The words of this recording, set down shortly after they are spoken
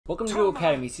Welcome to Duel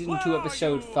Academy, Season 2,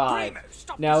 Episode 5.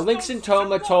 Now, Lynx and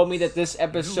Toma told me that this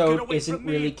episode isn't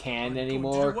really canon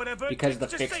anymore because of the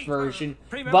fixed version,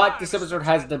 but this episode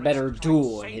has the better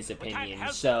duel, in his opinion,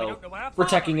 so we're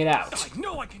checking it out. I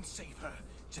know I can save her.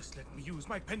 Just let me use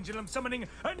my pendulum summoning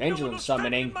and Pendulum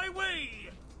summoning? in my way.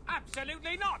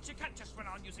 Absolutely not. You can't just run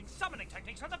on using summoning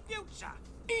techniques for the future.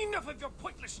 Enough of your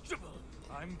pointless dribble.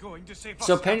 I'm going to save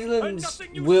So pendulums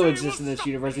will exist in this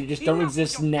universe, they just don't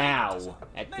exist now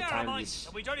at the time this,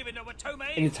 we don't even know what Toma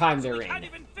is, in the time they're we in. can't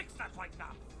even fix that right now.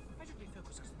 Why don't we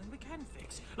focus on something we can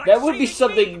fix? Like That would be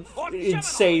saving something me or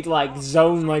insane, like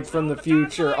Zone, like from the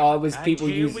future. Always people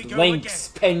here use we go links,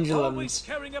 again. pendulums, Always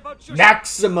caring about yourself,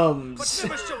 maximums. but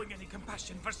never showing any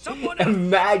compassion for someone else.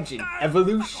 Imagine Ah,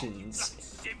 evolutions.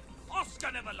 Simp.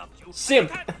 Oscar never loved you. Simp.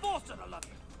 And you can't force her to love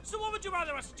you. So what would you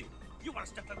rather us do? You want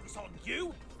us to focus on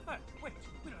you? Wait,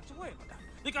 we don't have to worry about that.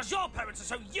 Because your parents are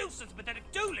so useless and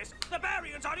pathetic duelists, the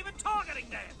Barians aren't even targeting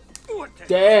them. What the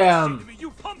Damn. hell did you say to me, you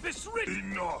pompous rich?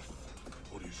 Enough!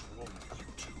 What is wrong with you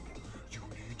two? You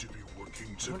need to be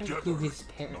working I wonder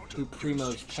together. who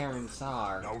Primo's parents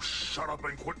are. Now shut up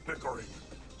and quit bickering.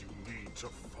 You need to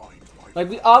find my... Like,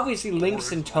 we obviously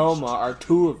Lynx and Toma are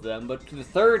two of them, but the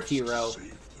third hero,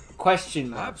 question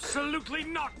mark. Absolutely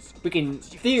not. We can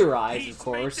theorize, of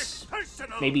course.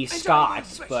 Maybe Scott,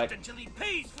 but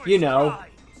you know,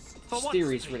 it's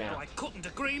theories for now. I couldn't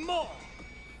agree more.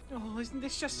 Oh, isn't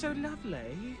this just so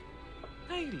lovely?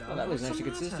 Hey, love, Well, that was nice and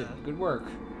consistent. Good work.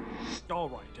 All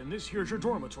right, and this here's your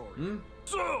dormitory.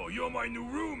 So, you're my new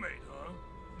roommate, huh?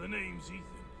 The name's Ethan.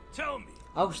 Tell me.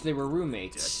 Oh, so they were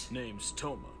roommates. Name's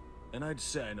Toma, and I'd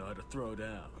say I know how to throw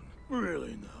down.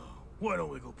 Really now? Why don't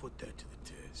we go put that to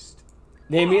the test?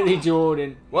 They immediately dueled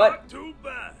in. What? Not too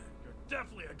bad. You're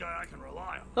definitely a guy I can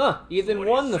rely on. Huh, Ethan What do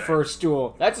you won the say? first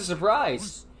duel. That's a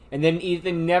surprise. And then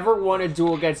Ethan never won a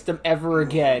duel against him ever I'm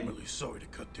again. really sorry to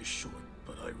cut this short,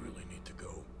 but I really need to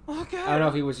go. Okay. I don't know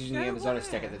if he was using the Amazonas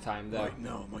deck at the time, though. Right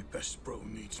now, my best bro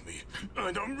needs me,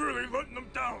 and I'm really letting him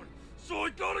down. So I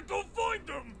gotta go find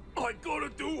him. I gotta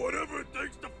do whatever it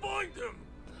takes to find him.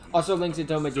 Also, Lynx and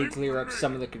Toma did clear up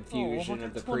some of the confusion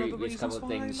of the that's one of the previous couple of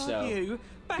reasons things, why I so love you. if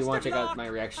Best you want to of check out luck. my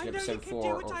reaction I to know you episode can do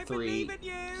 4 it. or I 3, believe in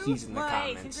you. he's in the Right,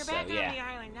 comments, since so we're back on yeah. the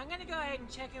island, I'm gonna go ahead and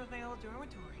check in with my old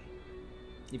dormitory.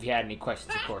 If you had any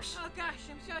questions, of course. Oh gosh,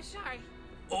 I'm so sorry.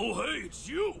 Oh, hey, it's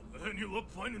you. And you look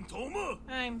fine in Toma.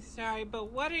 I'm sorry,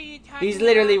 but what are you talking He's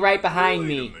literally about? right behind Wait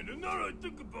me. a minute, now that I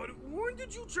think about it, when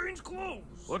did you change clothes?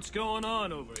 What's going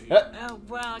on over here? Oh,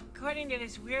 well, according to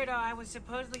this weirdo, I was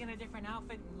supposedly in a different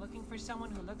outfit and looking for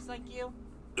someone who looks like you.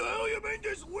 The hell you mean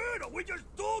this weirdo? We just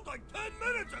dueled like 10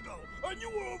 minutes ago, and you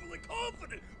were overly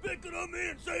confident, picking on me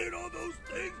and saying all those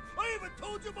things. I even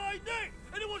told you my name,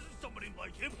 and it wasn't somebody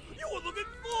like him. You were looking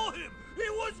for him. He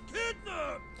was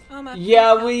kidnapped. Oh my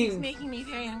Yeah, goodness, we- It's making me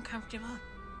very uncomfortable.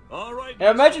 All right.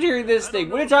 Now imagine hearing this thing.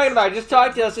 What are you talking about? I just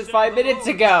talked to us just 5 minutes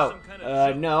ago.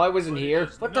 No, I wasn't here.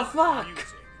 What the fuck?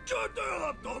 Shut the hell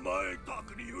up, Toma. I ain't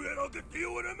talking to you yet. I'll get to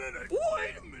you in a minute.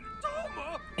 Wait a minute,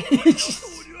 Toma.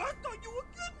 I thought you were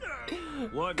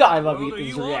kidnapped. What God, I love in the world are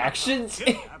Ethan's you on about? reactions.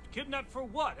 Kidnapped? Kidnapped for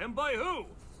what? And by who?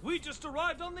 We just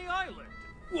arrived on the island.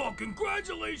 Well,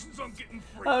 congratulations on getting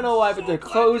free. I don't know why, but the So glad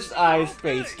closed you're eyes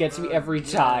okay. face gets me every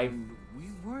time. We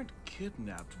weren't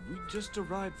kidnapped. We just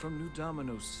arrived from New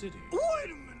Domino City. Wait a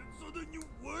minute, so then you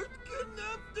weren't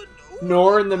kidnapped and who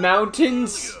Nor in the was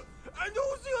mountains. you? And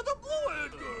who's the other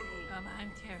blue-haired girl?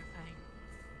 I'm terrified.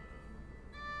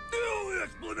 The only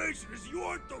explanation is you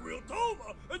aren't the real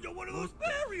Toma, and you're one of those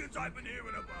Barians I've been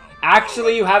hearing about.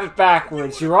 Actually, you have it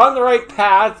backwards. You're on the right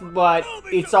path, but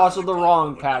it's also the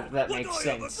wrong path, if that Look, makes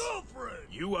I have a sense. girlfriend.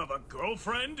 You have a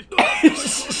girlfriend?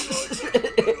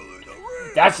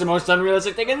 That's the most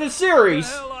unrealistic thing in the series.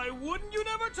 Hell, I wouldn't. You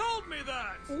never told me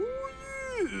that. Oh,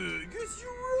 yeah, guess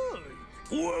you're right.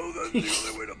 Well, that's the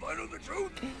only way to find out the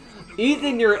truth.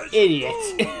 Ethan, you're an idiot.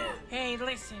 Hey,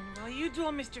 listen, while you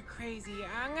duel Mr. Crazy,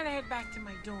 I'm gonna head back to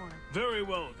my dorm. Very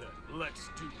well then. Let's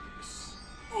do this.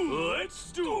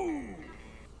 Let's do.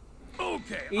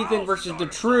 Okay, Ethan I'll versus the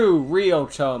start. true, real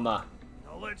Toma.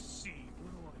 Now let's see.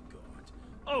 What do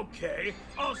I got? Okay,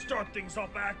 I'll start things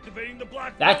off activating the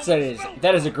black. That is spell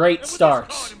a great and with this start.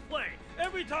 card in play,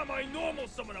 every time I normal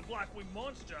summon a Blackwing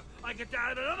monster, I get to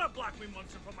add another Blackwing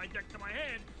monster from my deck to my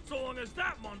hand, so long as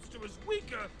that monster is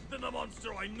weaker than the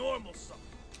monster I normal summon.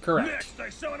 Correct. Next, I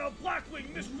summon a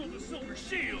Blackwing Mistral the Silver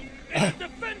Shield, and a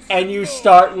defense. And you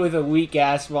start with a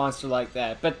weak-ass monster like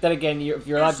that. But then again, if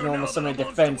you're allowed to normal summon a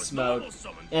defense mode,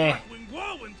 Blackwing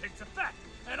Whirlwind takes effect,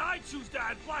 and I choose to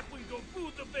add Blackwing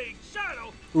Gofu the Vague Shadow.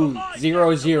 Ooh, from my 0-0.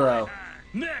 deck to my hand.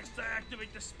 Next, I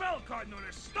activate the spell card known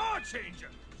as Star Changer.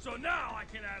 So now I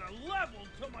can add a level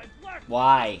to my Blackwing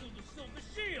Why? the Silver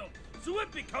Shield, so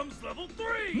it becomes level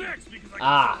 3. Next, because I can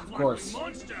Of summon course. Blackwing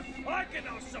monster, I can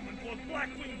now summon both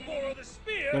Blackwing Borrow the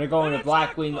Spear. Gonna go and into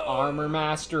attack Blackwing mode. Armor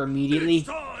Master immediately. It's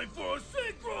time for a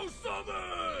synchro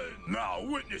summon! Now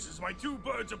witnesses my 2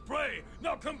 birds of prey,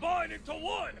 now combine into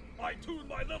one! I tune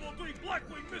my level 3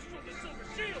 Blackwing Mistral the Silver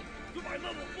Shield to my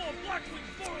level 4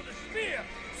 Blackwing Borrow the Spear,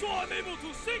 so I'm able to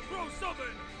synchro summon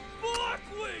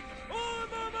Blackwing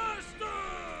Armor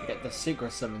Master! Get the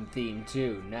Synchro Summon theme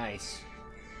too, nice.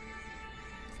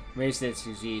 Raise that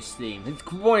Susie's theme. It's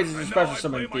cool, it's a special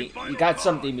summon theme. You got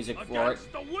some theme music for it.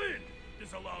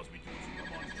 This allows me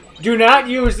to Do not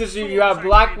use this if you have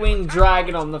Blackwing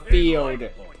Dragon on the field.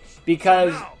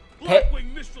 Because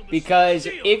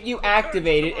if you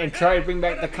activate it and try to bring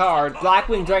back the card,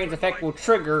 Blackwing Dragon's effect will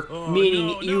trigger,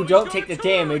 meaning you don't take the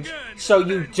damage, so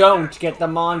you don't get the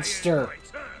monster.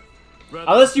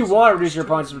 Unless you want to reduce your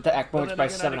opponent's attack points by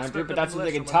 700, but that's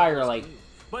something entirely.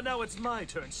 But now it's my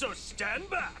turn, so stand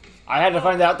back. I had to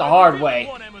find out the hard way.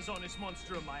 One Amazoness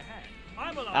monster in my hand.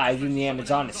 I'm allowed Ah, to he's in the summon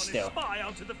Amazoness an still. spy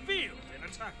out to the field in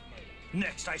attack mode.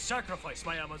 Next, I sacrifice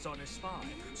my Amazoness spy,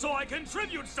 so I can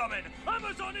tribute summon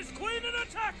Amazoness Queen in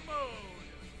attack mode.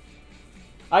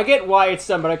 I get why it's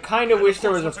done, but I kind of wish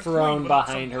there was a throne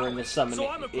behind her in the summon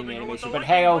in animation. But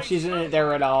hey, oh, she's in it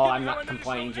there at all. I'm not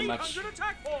complaining too much.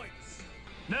 Attack points.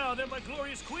 Now then, my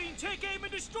glorious queen, take aim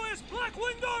and destroy us,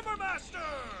 Blackwing Armor Master!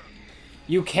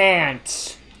 You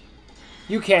can't.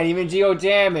 You can't even deal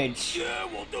damage. Yeah,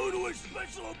 well, due to his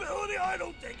special ability, I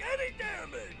don't take any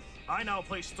damage. I now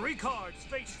place 3 cards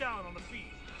face down on the field.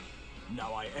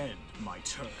 Now I end my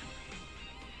turn.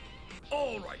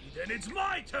 Alrighty then, it's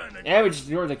my turn again. Damage is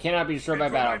yours that cannot be destroyed by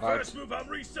battle cards. First move, I'm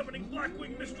resummoning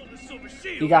Blackwing Mistral the Silver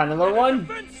Shield. You got another in one?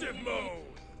 Defensive mode.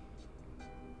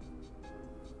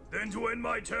 Then to end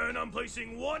my turn, I'm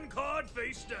placing 1 card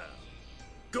face down.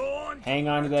 Go on. Hang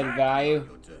on to that attack value, me on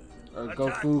your turn. or Attack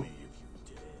Gofu. me if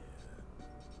you dare.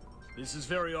 This is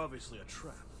very obviously a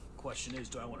trap. Question is,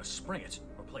 do I want to spring it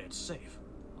or play it safe?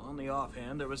 On the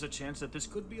offhand, there is a chance that this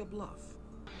could be a bluff.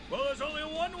 Well, there's only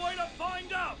one way to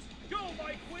find out. Go,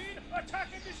 my queen! Attack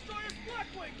and destroy his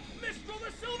Blackwing! Mistral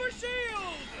the Silver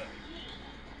Shield!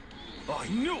 I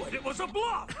knew it! It was a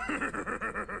bluff!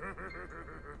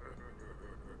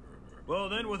 Well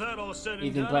then, with that all said and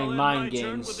He's been done, playing I'll end mind my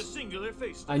turn games. with a singular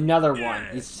face. Another one.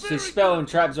 Yes, His spell and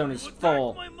trap zone is You attacked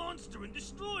full. my monster and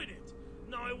destroyed it.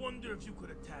 Now I wonder if you could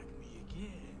attack me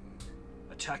again.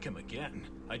 Attack him again?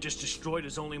 I just destroyed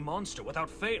his only monster without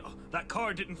fail. That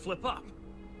card didn't flip up.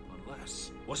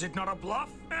 Unless, was it not a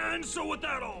bluff? And so with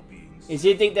that all being said, Does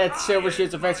he think that Silver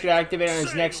Shield's effects could activate on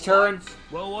his next turn?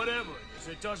 Well, whatever it is,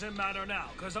 it doesn't matter now,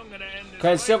 because I'm gonna end this.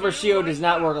 Because right Silver here, Shield right does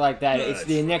not now. work like that. It's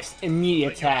the That's next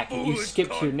immediate attack. You skip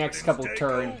to your next couple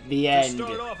turn. The To end.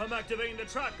 start off, I'm activating the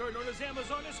trap card known as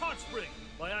Amazoness Hot Spring.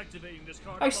 By activating this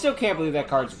card, I still can't believe that one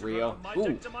card's monster real. from my Ooh.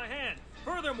 deck to my hand.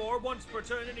 Furthermore, once per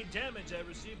turn, any damage I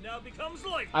receive now becomes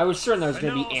life. I was certain that was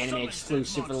going to be anime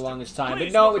exclusive for the longest time,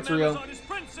 but no, it's real.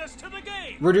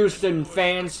 Reduced in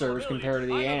fan service compared to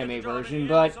the anime version,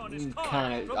 but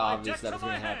kind of obvious that was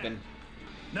going to happen.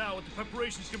 Now, with the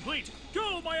preparations complete,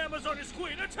 go, my Amazoness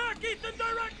Queen! Attack Ethan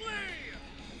directly!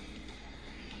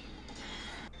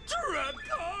 trap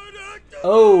card activate!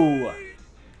 Oh!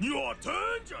 Your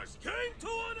turn just came to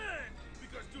an end!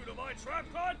 Because due to my trap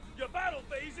card, your battle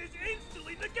phase is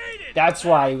instantly negated! That's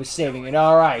why he was saving it.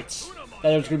 Alright.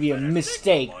 That was going to be a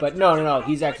mistake, but no,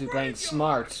 he's actually playing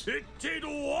smart. It did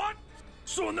what?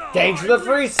 So now Thanks for the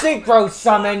free synchro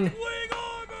summon! Blackwing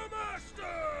Armor Master!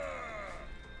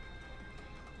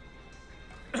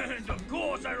 And of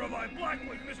course I revive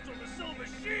Blackwing Mistral the Silver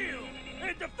Shield in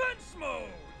defense mode!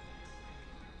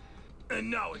 And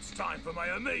now it's time for my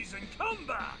amazing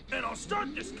comeback! And I'll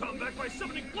start this comeback by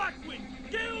summoning Blackwing,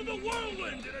 Gale the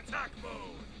Whirlwind in attack mode!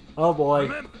 Oh boy.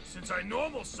 Remember, since I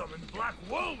normal summoned, Black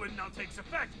Whirlwind now takes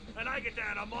effect, and I get to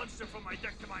add a monster from my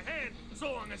deck to my hand,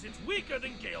 so long as it's weaker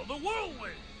than Gale the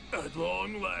Whirlwind! At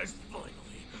long last, finally,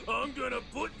 I'm gonna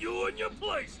put you in your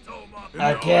place, Toma!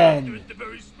 And Again. now, the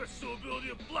very special ability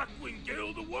of Blackwing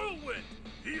Gale the Whirlwind!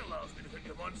 He allows me to pick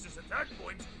your monster's attack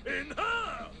points in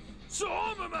half! So,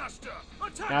 Armor Master,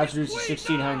 attack Now it's his reduced to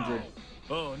queen 1600.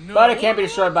 now! Oh no! But it can't be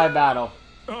destroyed by battle.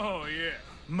 Oh yeah,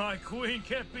 my queen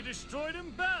can't be destroyed in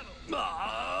battle.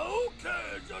 Ah, who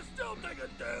cares? You're still taking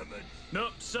damage!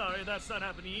 Nope, sorry, that's not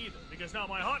happening either, because now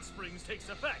my Hot Springs takes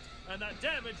effect, and that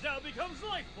damage now becomes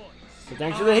life points. So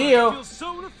thanks for the It heal. feels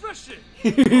so refreshing.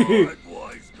 Alright,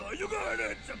 wise guy, you got an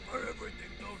answer for everything,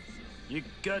 don't you? You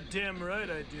goddamn right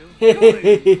I do.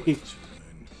 It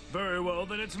Very well,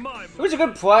 then it's my move. was a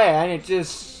good play, and it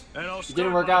just And I'll It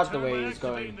didn't work start out the by way he's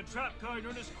activating going. the trap card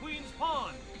known as Queen's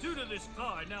Pawn. Due to this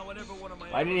card, now whenever one of my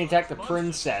Why didn't he attack the monsters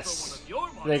princess? throw one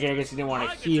of your Like, I monsters, guess he didn't want I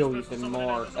to get heal special Ethan summon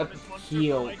more. an Amazoness monster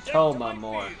Heal from my deck to Toma my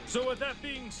more. field. So with that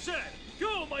being said,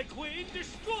 go my queen,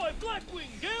 destroy Blackwing,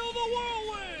 Gale the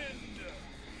Whirlwind!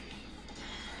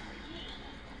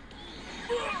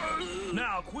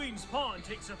 Now Queen's Pawn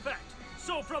takes effect.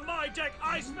 So from my deck,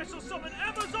 I special summon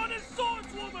Amazoness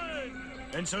Swordswoman!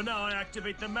 And so now I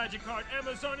activate the magic card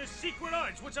Amazoness Secret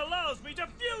Arts, which allows me to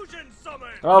fusion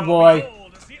summon! Oh boy.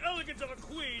 Behold, it's the elegance of a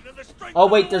queen and the strength Oh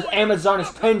of wait, a there's warrior.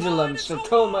 Amazoness Now pendulum, so combine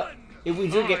Toma... into one. If we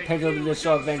do get pendulum to this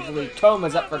show eventually,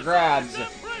 Toma's up for grabs.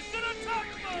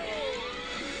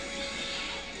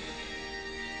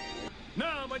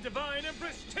 Now, my Divine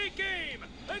Empress, take aim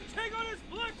and take on his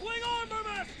Blackwing Armor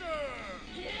Master!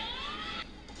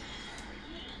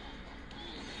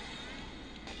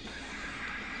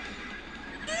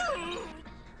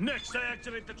 Next, I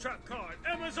activate the trap card,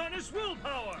 Amazoness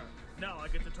Willpower. Now I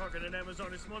get to target an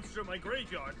Amazoness monster in my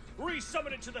graveyard,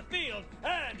 resummon it to the field,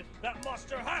 and that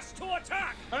monster has to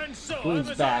attack! And so, Queen's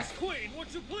Amazoness back. Queen,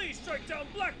 would you please strike down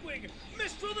Blackwing,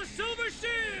 Mistral the Silver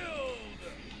Shield!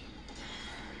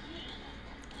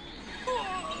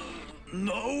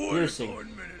 No, Piercing.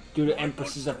 Due to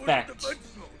Empress's effect.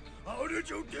 How did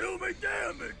you deal me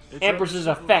damage? Empress's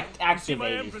effect You see, my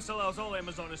activated. Empress allows all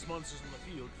Amazoness monsters in the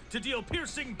field to deal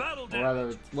piercing battle Or damage.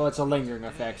 rather, well, it's a lingering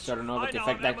effect, so I don't know what the I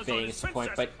effect now that thing is the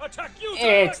point, Princess but attack you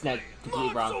it's not directly.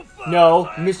 completely Not wrong. so fast. No,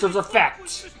 I Mister's activate effect.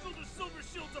 Mistral the Silver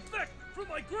Shield's effect from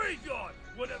my graveyard.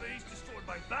 Whenever he's destroyed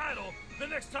by battle, the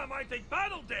next time I take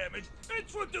battle damage,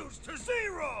 it's reduced to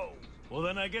 0. Well,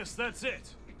 then I guess that's it.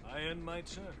 I end my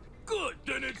turn. Good,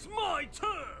 then it's my turn.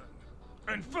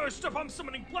 And first up, I'm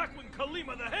summoning Blackwing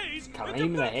Kalima the Haze. in Kalima the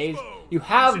defense Haze? mode. You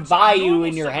have Since I Bayou normal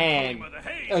in your summon hand. Kalima the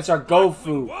Haze, It's our Blackwing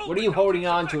Gofu. Whirlwind What are you now holding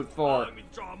takes on to it effect, for? allowing me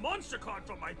to draw a monster card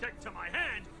from my deck to my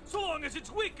hand, so long as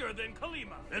it's weaker than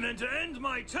Kalima. And then to end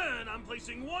my turn, I'm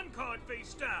placing one card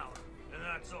face down. And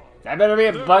that's all. That better be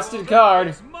a Very busted well, card.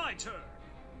 It's my turn.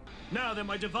 Now then,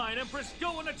 my Divine Empress,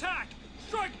 go and attack.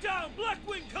 Strike down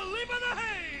Blackwing Kalima the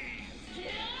Haze.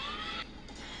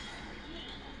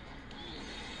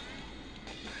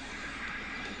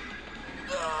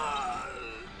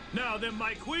 Now then,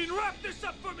 my queen, wrap this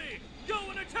up for me! Go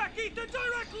and attack Ethan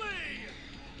directly!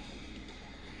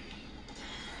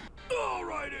 All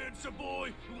right, answer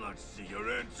boy. Let's see your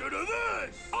answer to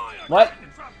this. I What? activate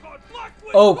the trap card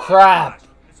Blackwing. Oh, crap.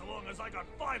 And so long as I got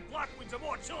 5 Blackwings or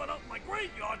more chilling out in my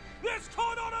graveyard, this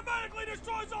card automatically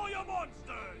destroys all your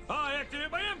monsters. I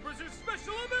activate my Empress's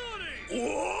special ability!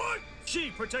 What? She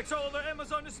protects all the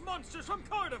Amazoness monsters from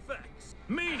card effects,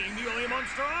 meaning the only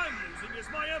monster I'm losing is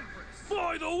my Empress.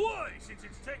 By the way, since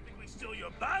it's technically still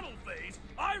your battle phase,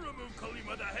 I removed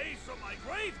Kalima the Haze from my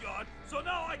graveyard, so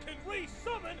now I can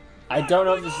resummon. I don't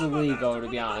know if Blackwing this is Armor legal, Master to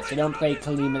from be the honest. I don't play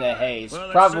duration of Kalima the this Haze. Well,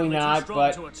 it's Probably certainly too not, strong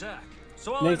but to attack.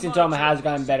 So I'll Links end and my Toma turn. has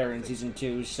gotten better in Season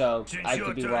 2, so Since I your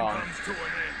could be turn wrong. comes to an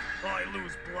end, I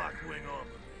lose Blackwing Armor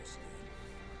Master.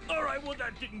 Alright, well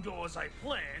that didn't go as I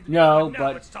planned. No, now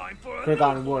but it's time for a could've new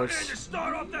gone one. worse. And to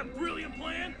start off that brilliant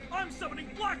plan, I'm summoning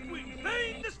Blackwing,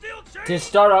 Bane the Steel Chain. To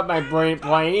start off my brain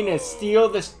plane is steal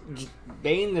the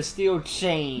Bane the Steel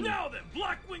Chain. Now then,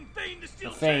 Blackwing Fane the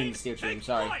Steel Fane Chain, the Steel Chain, take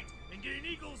sorry. flight and get an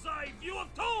eagle's eye view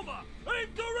of Toma. Aim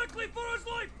directly for his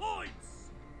life points.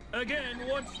 Again,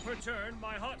 once per turn,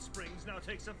 my Hot Springs now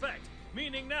takes effect,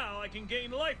 meaning now I can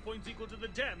gain life points equal to the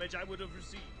damage I would have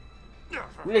received.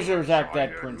 We should attack that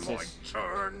I end princess. My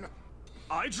turn.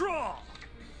 I draw!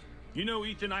 You know,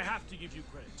 Ethan, I have to give you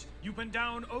credit. You've been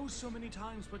down oh so many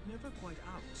times, but never quite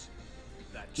out.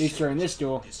 That At least during this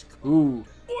duel. is close. Ooh.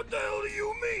 What the hell do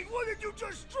you mean? What did you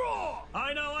just draw?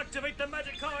 I now activate the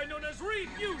magic card known as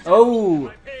Refusion. Oh.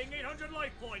 By paying 800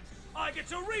 life points, I get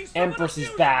to resummon Empress a is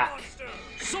fusion back. monster.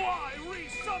 So I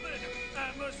resummon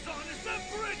Amazoness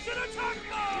Empress in attack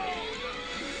mode!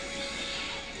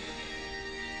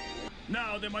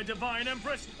 Now then, my Divine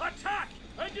Empress, attack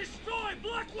and destroy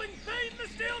Blackwing Fane the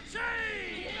Steel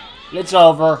Chain! It's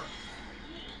over.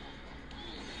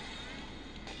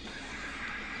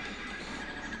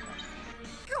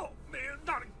 Oh man,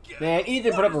 not again. Man,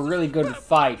 Ethan put up a really good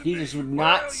fight. He just would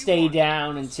not stay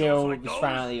down until it was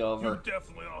finally over. You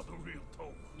definitely are the real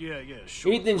Toma. Yeah,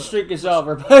 sure. Ethan's streak is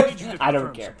over, but I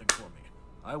don't care. For me.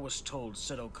 I was told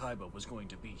Seto Kaiba was going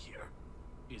to be here.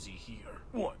 Is he here?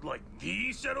 What, like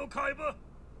the Seto Kaiba?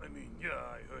 I mean, yeah,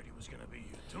 I heard he was gonna be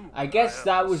here too. I guess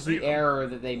that was the Save him. error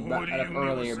that they What brought do up you mean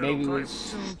earlier. with Maybe it Seto was...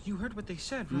 So you heard what they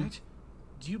said, right?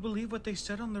 Do you believe what they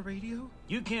said on the radio?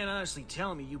 You can't honestly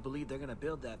tell me you believe they're gonna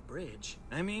build that bridge.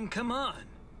 I mean, come on.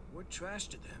 We're trash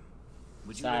to them.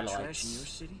 Would you let trash Satellites. in your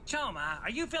city? Toma, are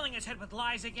you filling his head with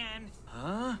lies again?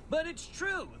 Huh? But it's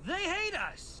true. They hate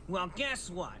us. Well, guess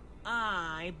what?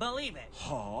 I believe it.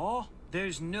 Huh?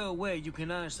 There's no way you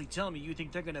can honestly tell me you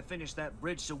think they're gonna finish that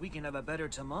bridge so we can have a better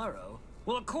tomorrow.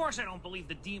 Well, of course I don't believe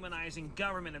the demonizing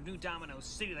government of New Domino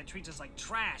City that treats us like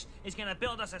trash is gonna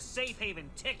build us a safe haven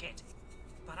ticket.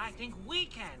 But I think we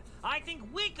can. I think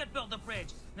we could build a bridge.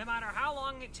 No matter how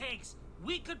long it takes,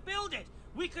 we could build it.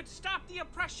 We could stop the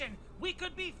oppression. We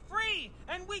could be free.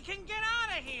 And we can get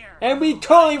out of here. And we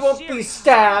totally won't be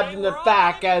stabbed in the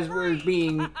back as we're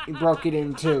being broken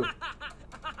into.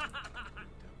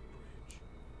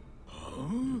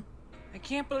 I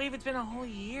can't believe it's been a whole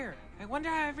year. I wonder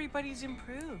how everybody's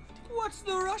improved. What's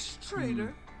the rush,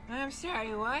 trader? I'm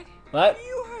sorry, what? What?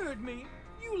 You heard me.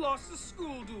 You lost the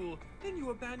school duel. Then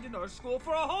you abandoned our school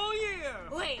for a whole year.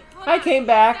 Wait, hold I on. came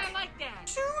back. I like that.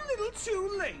 Too little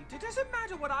too late. It doesn't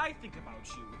matter what I think about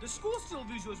you. The school still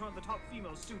views you as one of the top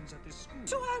female students at this school.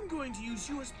 So I'm going to use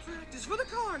you as practice for the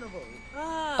carnival.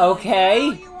 Oh, Okay.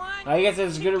 you know you want? I guess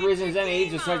that's as good a reason as any.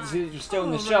 Just like to see that you're still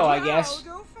in the show, I guess.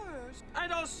 I'll go first.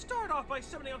 And I'll start off by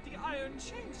summoning up the Iron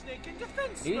Chain Snake in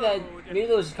defense Maybe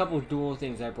those couple of dual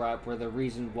things I brought up were the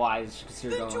reason why this is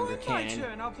considered Then no longer during my canon.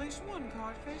 turn, I'll place one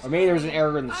card face Or maybe there was an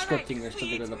error in the All right, scripting or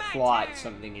something, or it's the my plot, turn.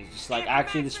 something. It's just like,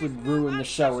 actually, this would ruin the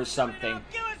show or something.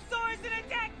 Gillosaurus in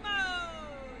attack mode.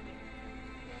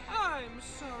 I'm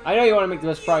sorry. I know you want to make the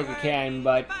best product you can,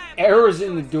 but errors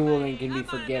in the dueling can be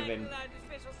forgiven.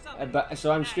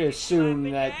 So I'm just going to assume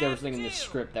that there was something in the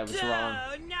script that was wrong.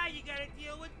 So, now you gotta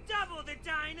deal with double the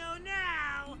dino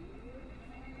now.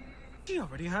 He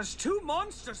already has 2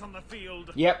 monsters on the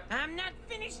field. Yep, I'm not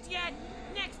finished yet.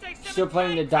 Next I summon still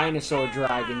playing the Fight Dinosaur Pantera.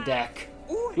 Dragon deck.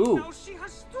 Ooh, now she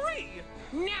has 3.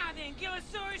 Now then,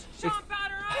 Gillosaurus, chomp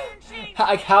out her iron chain.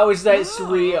 How is that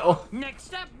surreal?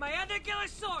 Next up, my other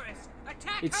Gillosaurus.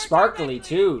 Attack It's her sparkly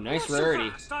directly. too, nice Not so rarity.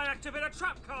 fast. I activate a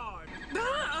trap card.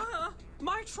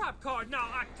 My trap card now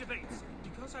activates.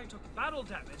 Because I took battle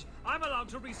damage, I'm allowed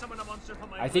to resummon a monster from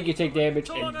my I think you take damage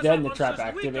so long and as then that the trap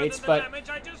monster's weaker activates, than the but damage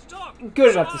I just took.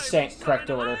 good enough to So say I correct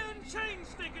resummon order. Iron Chain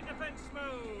Snake in defense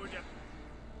mode.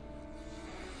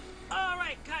 All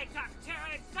right,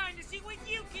 Kaitok-Terra, it's time to see what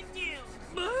you can do.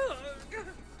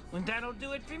 And that'll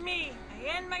do it for me.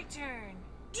 I end my turn.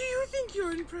 Do you think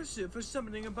you're impressive for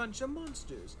summoning a bunch of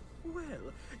monsters? Well,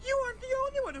 you aren't the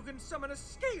only one who can summon a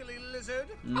scaly lizard.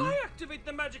 I activate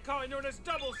the magic card known as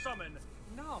Double Summon.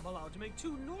 Now I'm allowed to make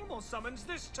 2 normal summons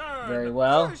this turn. Very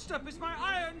well. First up is my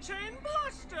Iron Chain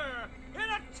Blaster in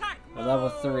attack mode. A level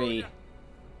 3.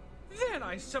 Then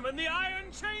I summon the Iron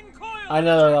Chain Coil.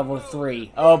 Another in attack level mode.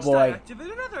 3. Oh Next, I boy.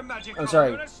 activate another magic I'm card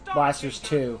sorry, known as Star Blaster's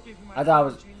Chaser, 2. giving my I thought it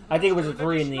was. Iron Chain I think it was a Blaster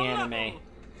 3 an in the additional anime. level.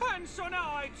 And so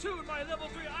now I tune my level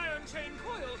 3 Iron Chain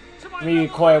Coil to my Maybe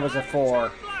level Coil 1 was a Iron 4.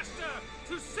 Chain Blaster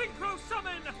to synchro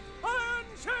summon Iron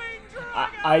Chain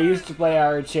Dragon. I used to play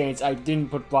Iron Chains. I didn't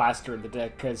put Blaster in the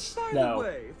deck because By the no.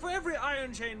 way, for every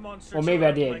Iron Chain monster. Well, maybe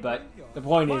I chosen did, by but graveyard, the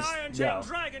point my is Iron Chain no.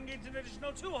 Dragon gains an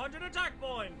additional 200 attack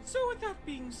points. So with that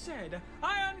being said,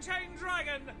 Iron Chain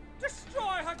Dragon,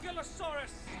 destroy her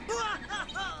Gillosaurus.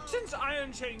 Since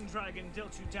Iron Chain Dragon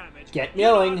dealt you damage, Get you're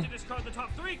allowed milling. to discard the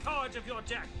top 3 cards of your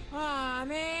deck. Aw,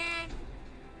 man.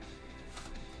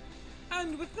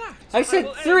 And with that, I said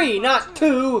will end 3, my not turn.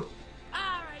 2. All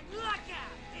right, look out.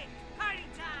 It's party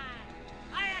time.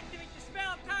 I activate the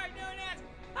spell card known as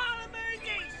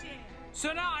Polymerization.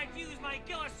 So now I fuse my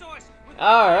Gillosaurus with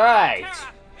All right.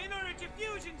 Terra in order to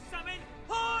fusion summon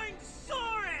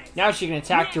Hornsaurus. Now she can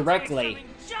attack Next, I directly. summon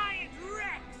Giant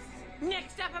Rex.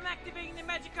 Next up, I'm activating the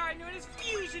magic card known as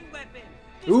Fusion Weapon.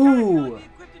 This card can Ooh. only be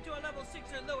equipped into a level 6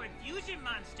 or lower fusion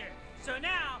monster. So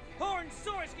now,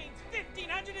 Hornsaurus gains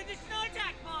 1,500 additional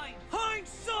attack points.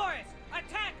 Hornsaurus,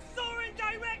 attack Soren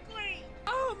directly.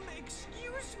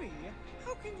 Excuse me.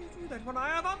 How can you do that when I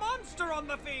have a monster on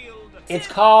the field? It's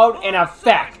called an Hornsaurus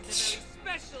effect. is a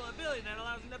very special ability that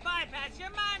allows him to bypass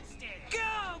your monster.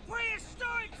 Go,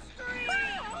 prehistoric scream!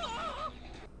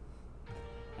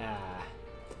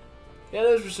 Yeah,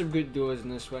 those were some good duels in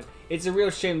this one. It's a real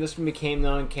shame this one became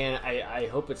non-canon. I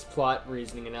hope it's plot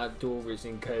reasoning and not dual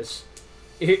reasoning, because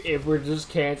if we're just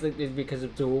canceling it because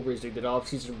of dual reasoning, then all of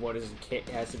Season 1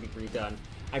 has to be redone.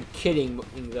 I'm kidding,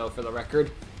 though, for the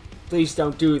record. Please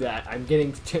don't do that. I'm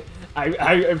getting...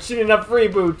 I'm seeing enough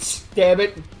reboots, damn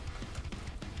it.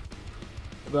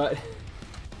 But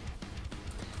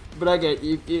I get,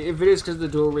 if it is because of the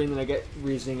dual reasoning,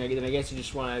 then I guess you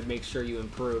just want to make sure you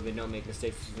improve and don't make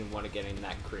mistakes because you want to get in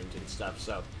that cringe and stuff.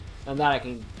 So, on that I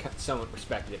can somewhat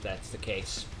respect it if that's the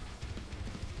case.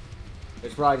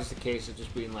 It's probably just a case of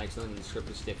just being like something in the script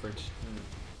is different.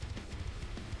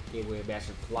 gave away a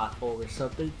massive plot hole or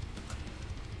something.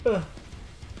 If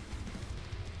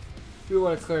you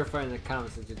want to clarify in the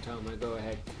comments section, Toma, go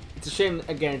ahead. It's a shame,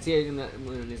 again, it's even that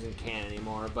it isn't canon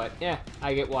anymore, but yeah,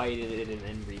 I get why you did it and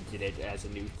then redid it as a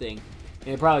new thing. And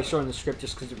they're probably showing the script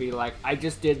just because it'd be like, I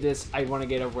just did this, I want to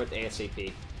get over it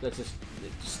ASAP. Let's just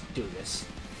do this.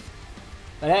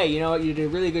 But hey, you know what, you did a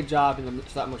really good job and the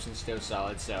stop motion's still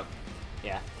solid, so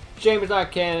yeah. Shame it's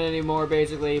not canon anymore,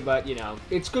 basically, but you know,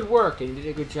 it's good work and you did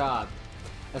a good job.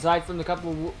 Aside from the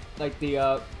couple, like the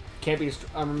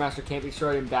Armor Master can't be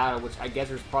destroyed in battle, which I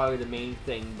guess was probably the main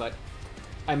thing, but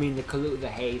I mean, the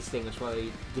haze thing was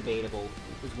probably debatable.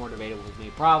 It was more debatable with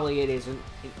me. Probably it isn't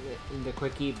in the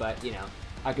quickie, but, you know,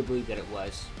 I could believe that it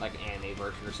was, like an anime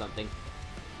version or something.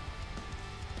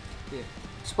 Yeah.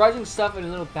 Surprising stuff and a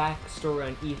little backstory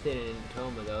on Ethan and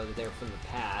Toma, though, that they're from the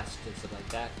past and stuff like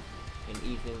that. And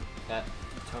Ethan, a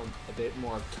bit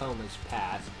more of Toma's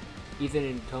past. Ethan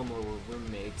and Toma were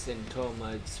roommates, and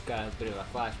Toma's got a bit of a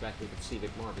flashback. We can see a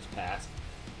bit more of his past.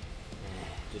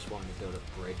 Just wanted to build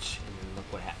a bridge, and then look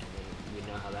what happened. And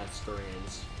you know how that story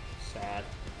ends. Sad.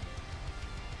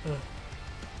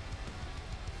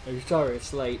 I'm sorry,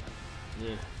 it's late.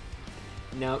 Yeah.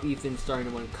 Now Ethan's starting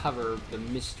to uncover the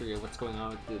mystery of what's going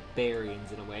on with the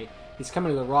Barians in a way. He's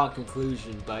coming to the wrong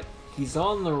conclusion, but he's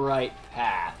on the right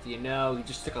path, you know? He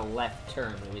just took a left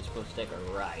turn when he was supposed to take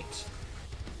a right.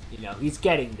 You know, he's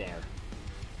getting there.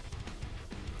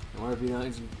 Or if you know,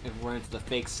 if run into the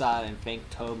fake side and fake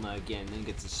Toma again, then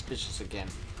get suspicious again.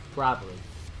 Probably.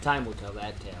 Time will tell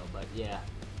that tale, but yeah.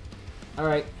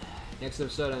 Alright, next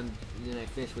episode, then I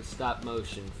finish with stop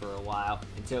motion for a while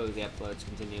until the uploads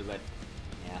continue, but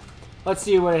yeah. Let's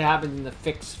see what happens in the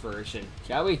fixed version,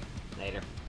 shall we? Later.